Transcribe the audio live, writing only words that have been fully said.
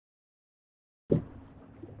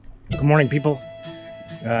Good morning, people.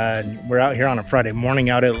 We're out here on a Friday morning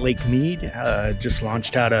out at Lake Mead. Just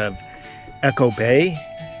launched out of Echo Bay.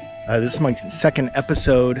 This is my second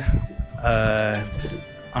episode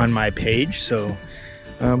on my page, so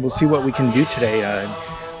we'll see what we can do today.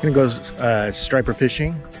 I'm gonna go striper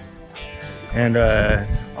fishing, and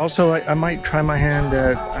also I might try my hand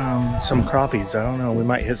at some crappies. I don't know, we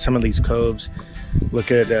might hit some of these coves, look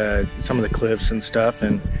at some of the cliffs and stuff,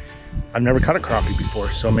 and I've never caught a crappie before,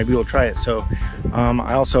 so maybe we'll try it. So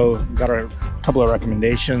I also got a couple of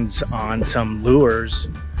recommendations on some lures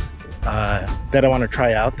that I want to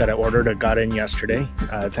try out that I ordered. I got in yesterday,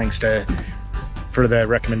 thanks for the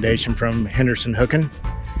recommendation from Henderson Hooking.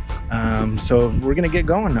 So we're gonna get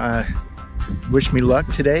going. Wish me luck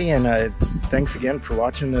today, and thanks again for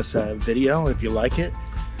watching this video. If you like it,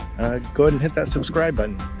 go ahead and hit that subscribe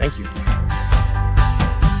button. Thank you.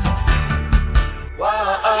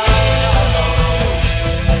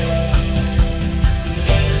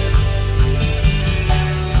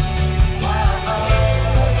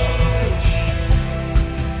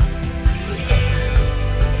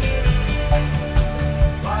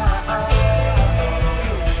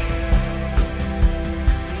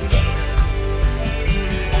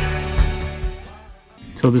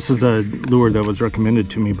 So this is a lure that was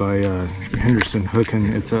recommended to me by Henderson Hooking.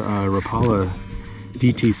 It's a Rapala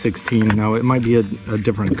DT16. Now it might be a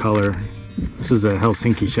different color. This is a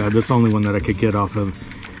Helsinki shad. This is the only one that I could get off of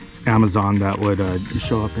Amazon that would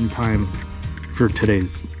show up in time for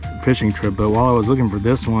today's fishing trip. But while I was looking for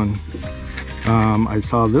this one, I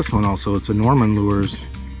saw this one also. It's a Norman Lures.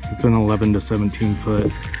 It's an 11 to 17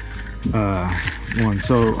 foot one.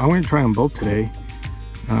 So I'm going to try them both today.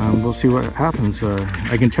 We'll see what happens.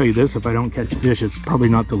 I can tell you this, if I don't catch fish, it's probably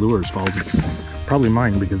not the lure's fault. It's probably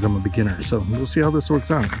mine because I'm a beginner. So we'll see how this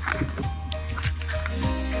works out.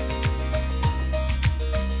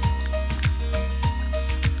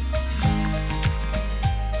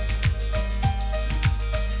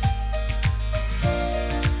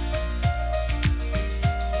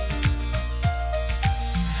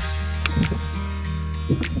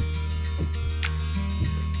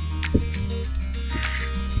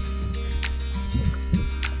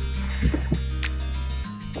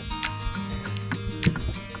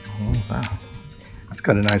 Wow, it's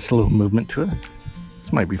got a nice little movement to it.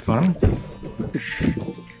 This might be fun.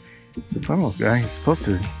 The funnel guy is supposed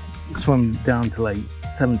to swim down to like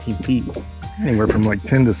 17 feet, anywhere from like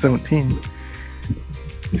 10 to 17.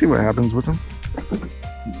 See what happens with him.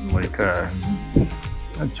 Like a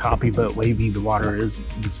choppy but wavy the water is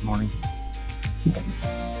this morning.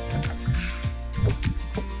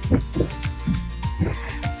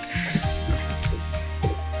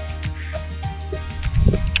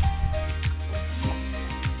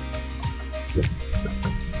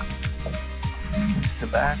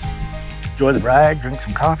 Sit back, enjoy the ride, drink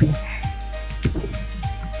some coffee,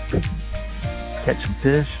 catch some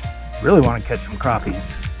fish. Really want to catch some crappies.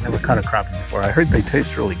 Never caught a crappie before. I heard they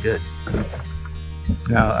taste really good.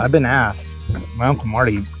 Now, I've been asked, my Uncle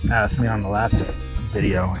Marty asked me on the last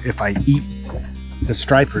video if I eat the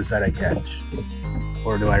stripers that I catch,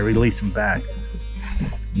 or do I release them back?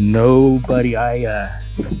 Nobody, I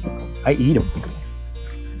eat them.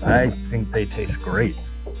 I think they taste great.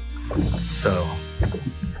 So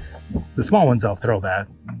the small ones I'll throw back.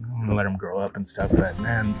 I'm gonna let them grow up and stuff, but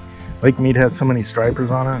man, Lake Mead has so many stripers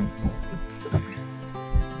on it.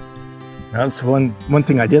 That's one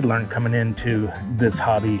thing I did learn coming into this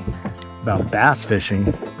hobby about bass fishing.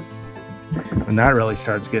 When that really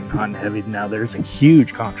starts getting hot and heavy, now there's a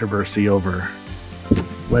huge controversy over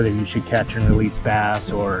whether you should catch and release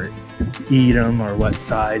bass or eat them or what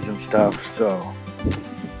size and stuff. So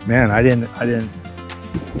man, I didn't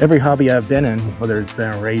every hobby I've been in, whether it's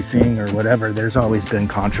been racing or whatever, there's always been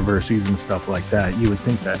controversies and stuff like that. You would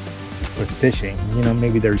think that with fishing, you know,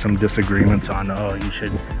 maybe there's some disagreements on, oh, you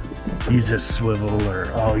should use this swivel,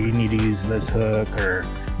 or oh, you need to use this hook or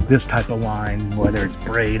this type of line, whether it's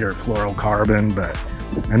braid or fluorocarbon. But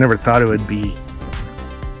I never thought it would be,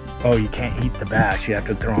 oh, you can't eat the bass, you have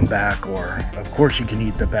to throw them back, or of course you can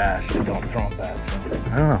eat the bass, you don't throw them back. So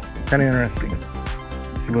I don't know, kind of interesting.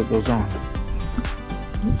 Let's see what goes on.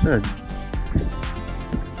 Good.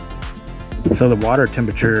 So the water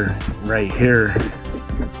temperature right here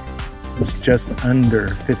is just under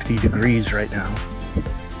 50 degrees right now.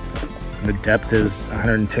 The depth is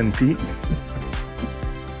 110 feet.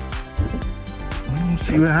 Let's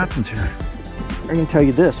see what happens here. I can tell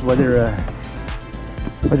you this, whether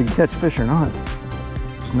you catch fish or not,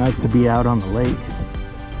 it's nice to be out on the lake.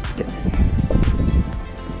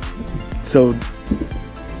 So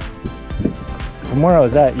from where I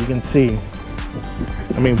was at, you can see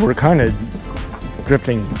I mean, we're kind of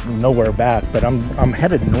drifting nowhere back, but I'm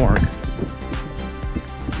headed north.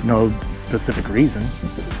 No specific reason.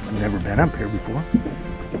 I've never been up here before.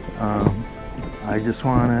 I just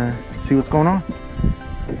want to see what's going on.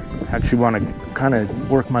 I actually want to kind of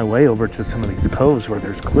work my way over to some of these coves where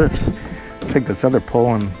there's cliffs. Take this other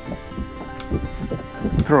pole and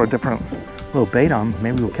throw a different little bait on.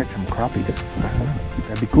 Maybe we'll catch some crappies. I don't know.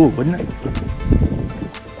 That'd be cool, wouldn't it?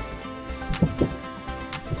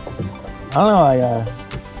 I don't know.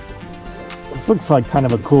 This looks like kind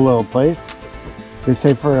of a cool little place. They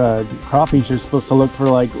say for crappies, you're supposed to look for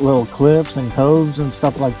like little cliffs and coves and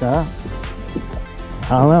stuff like that. I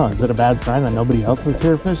don't know. Is it a bad sign that nobody else is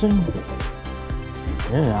here fishing?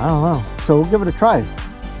 Yeah, I don't know. So we'll give it a try.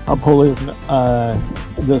 I'll pull in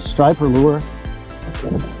the striper lure,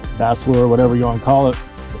 bass lure, whatever you want to call it,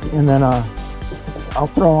 and then I'll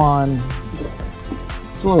throw on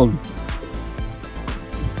this little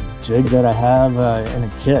jig that I have in a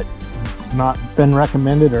kit. It's not been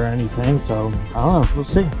recommended or anything, so I don't know. We'll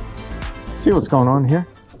see. See what's going on here.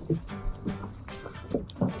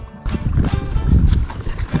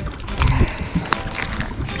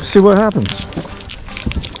 See what happens.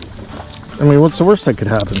 I mean, what's the worst that could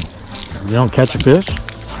happen? You don't catch a fish?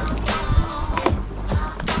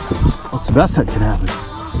 What's the best that could happen?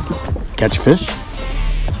 Catch a fish?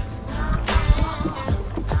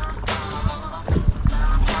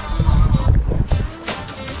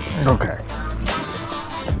 Okay.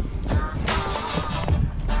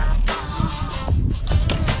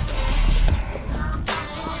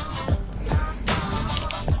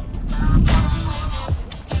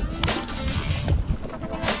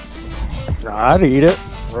 I'd eat it.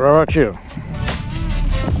 What about you?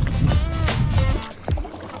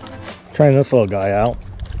 Trying this little guy out.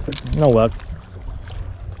 No luck.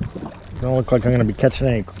 Don't look like I'm going to be catching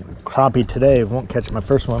any crappie today. Won't catch my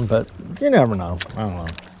first one, but you never know. I don't know.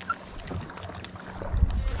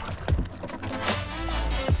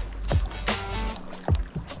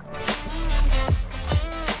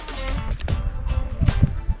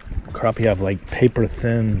 Crappie have like paper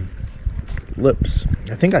thin lips.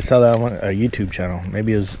 I think I saw that on a YouTube channel.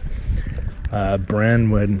 Maybe it was Bren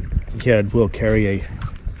when he had Will Carrier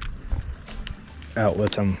out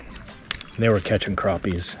with him. They were catching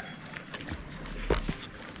crappies.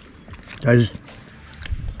 I just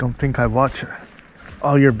don't think I watch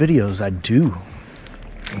all your videos. I do.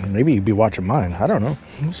 Maybe you'd be watching mine. I don't know.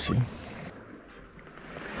 We'll see.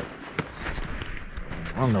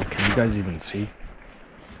 I don't know. Can you guys even see?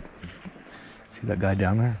 See that guy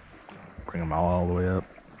down there? Bring him all the way up.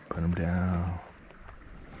 Put him down.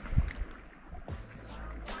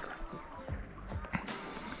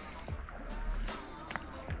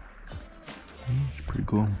 It's pretty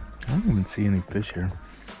cool. I don't even see any fish here.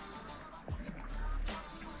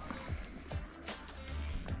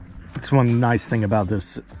 It's one nice thing about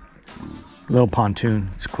this little pontoon.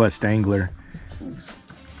 It's Quest Angler.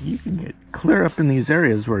 You can get clear up in these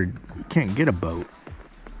areas where you can't get a boat.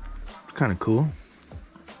 It's kind of cool.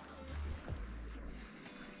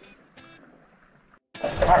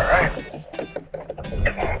 Alright.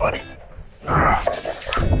 Come on, buddy.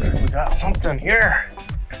 Looks like we got something here.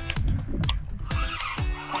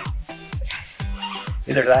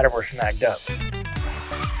 Either that or we're snagged up.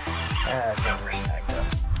 I think we're snagged up.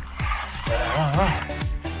 But I don't know.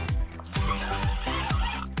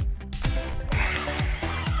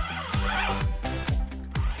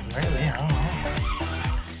 Really, I don't know.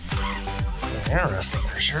 Interesting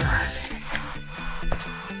for sure.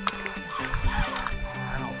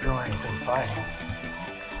 I don't feel anything fighting.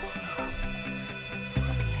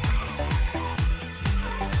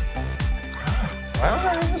 Well,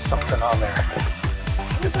 there is something on there.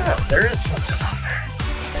 Look at that. There is something on there.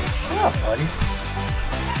 Yeah, buddy.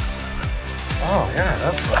 Oh, yeah,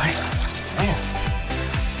 that's right. Man.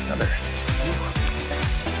 Another.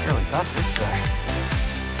 Really got this guy.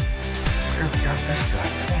 Really got this guy.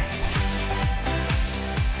 Man.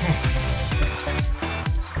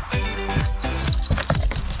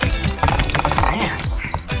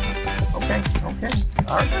 Okay.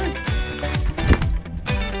 All right.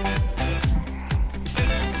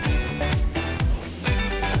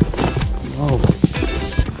 Oh.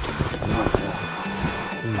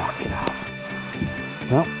 Knock it out.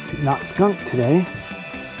 Well, not skunked today.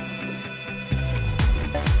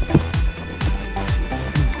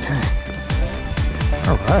 Okay.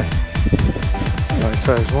 All right. Nice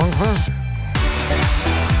size one, huh?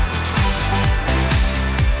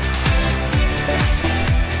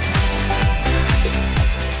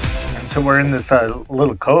 And so we're in this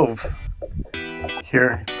little cove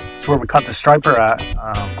here. It's where we caught the striper at.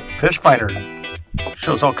 Fish finder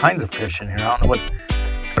Shows all kinds of fish in here. I don't know what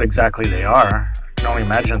exactly they are. I can only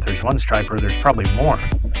imagine if there's one striper, there's probably more.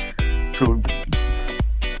 So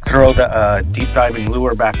throw the deep diving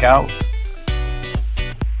lure back out.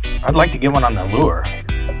 I'd like to get one on the lure,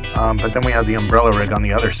 but then we have the umbrella rig on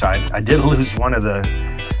the other side. I did lose one of the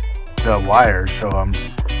wires, so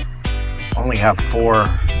only have four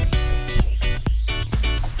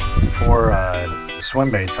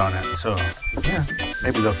swim baits on it. So yeah,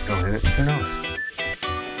 maybe they'll still hit it. Who knows?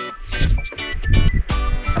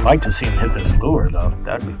 I'd like to see him hit this lure though.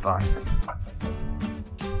 That'd be fun.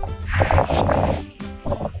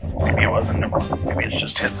 Maybe it wasn't. Maybe it's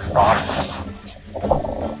just hitting the bottom.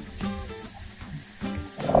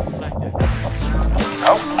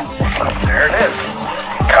 Oh, there it is.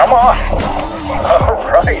 Come on. All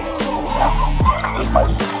right. This might.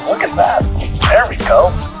 Look at that. There we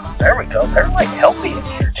go. There we go. They're like healthy in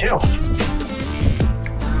here too.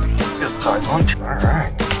 Good size one too. All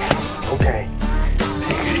right. Okay.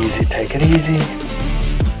 Take it easy. Take it easy.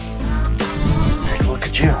 Take a look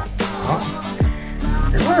at you. Huh?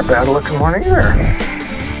 You're not a bad looking one either.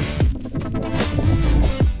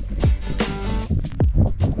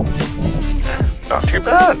 Not too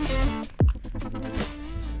bad.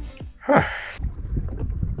 Huh.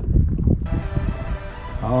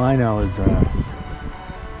 All I know is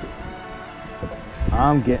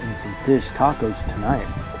I'm getting some fish tacos tonight.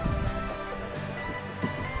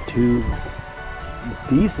 2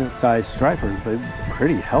 decent sized stripers. They're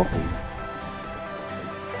pretty healthy.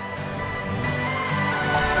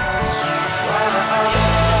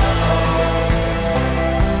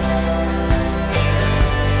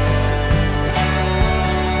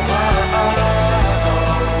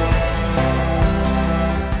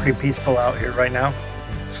 Pretty peaceful out here right now.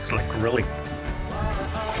 It's like really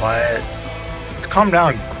quiet. It's calmed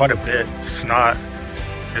down quite a bit. It's not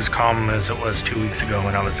as calm as it was 2 weeks ago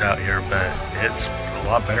when I was out here, but it's a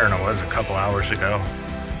lot better than it was a couple hours ago.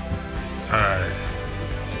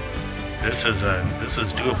 This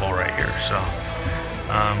is doable right here. So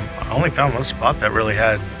I only found one spot that really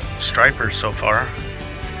had stripers so far.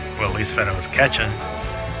 Well, at least that I was catching.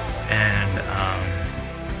 And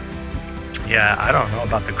yeah, I don't know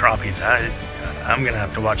about the crappies. I'm gonna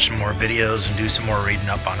have to watch some more videos and do some more reading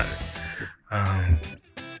up on it.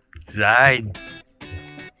 I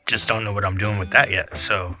just don't know what I'm doing with that yet.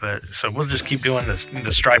 So we'll just keep doing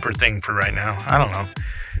the striper thing for right now. I don't know.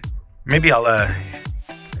 Maybe I'll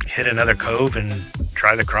hit another cove and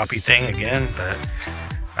try the crappie thing again, but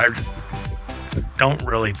I don't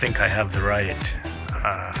really think I have the right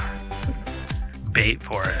bait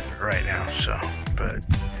for it right now. So, but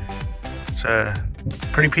it's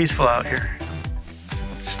pretty peaceful out here.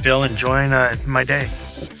 Still enjoying my day.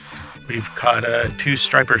 We've caught 2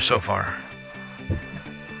 stripers so far.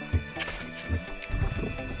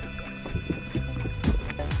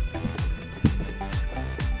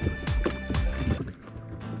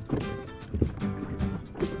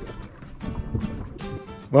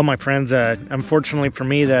 Well, my friends, unfortunately for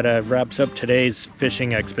me, that wraps up today's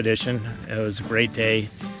fishing expedition. It was a great day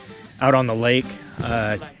out on the lake.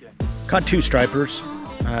 Caught 2 stripers.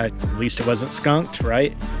 At least it wasn't skunked,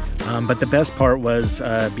 right? But the best part was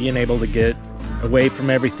being able to get away from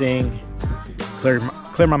everything, clear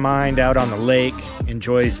my mind out on the lake,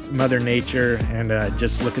 enjoy Mother Nature, and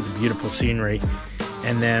just look at the beautiful scenery.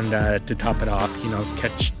 And then to top it off, you know,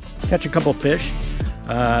 catch a couple fish.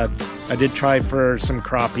 I did try for some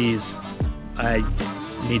crappies. I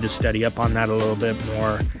need to study up on that a little bit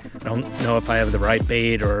more. I don't know if I have the right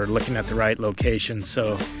bait or looking at the right location.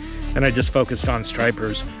 So, and I just focused on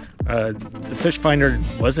stripers. The fish finder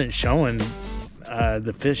wasn't showing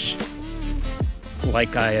the fish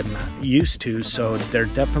like I am used to, so they're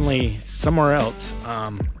definitely somewhere else,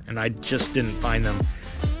 and I just didn't find them.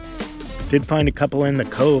 Did find a couple in the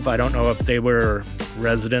cove. I don't know if they were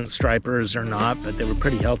resident stripers or not, but they were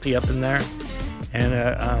pretty healthy up in there, and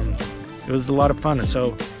it was a lot of fun.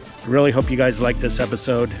 So I really hope you guys liked this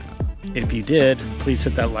episode. If you did, please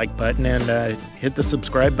hit that like button and hit the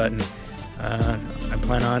subscribe button. I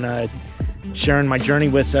plan on sharing my journey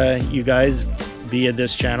with you guys via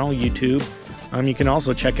this channel, YouTube. You can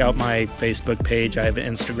also check out my Facebook page. I have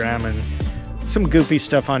Instagram and some goofy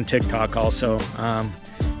stuff on TikTok also.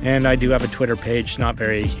 And I do have a Twitter page, not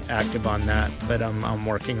very active on that, but I'm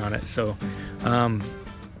working on it. So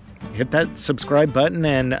hit that subscribe button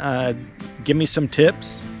and give me some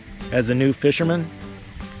tips as a new fisherman,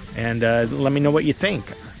 and let me know what you think.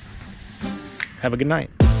 Have a good night.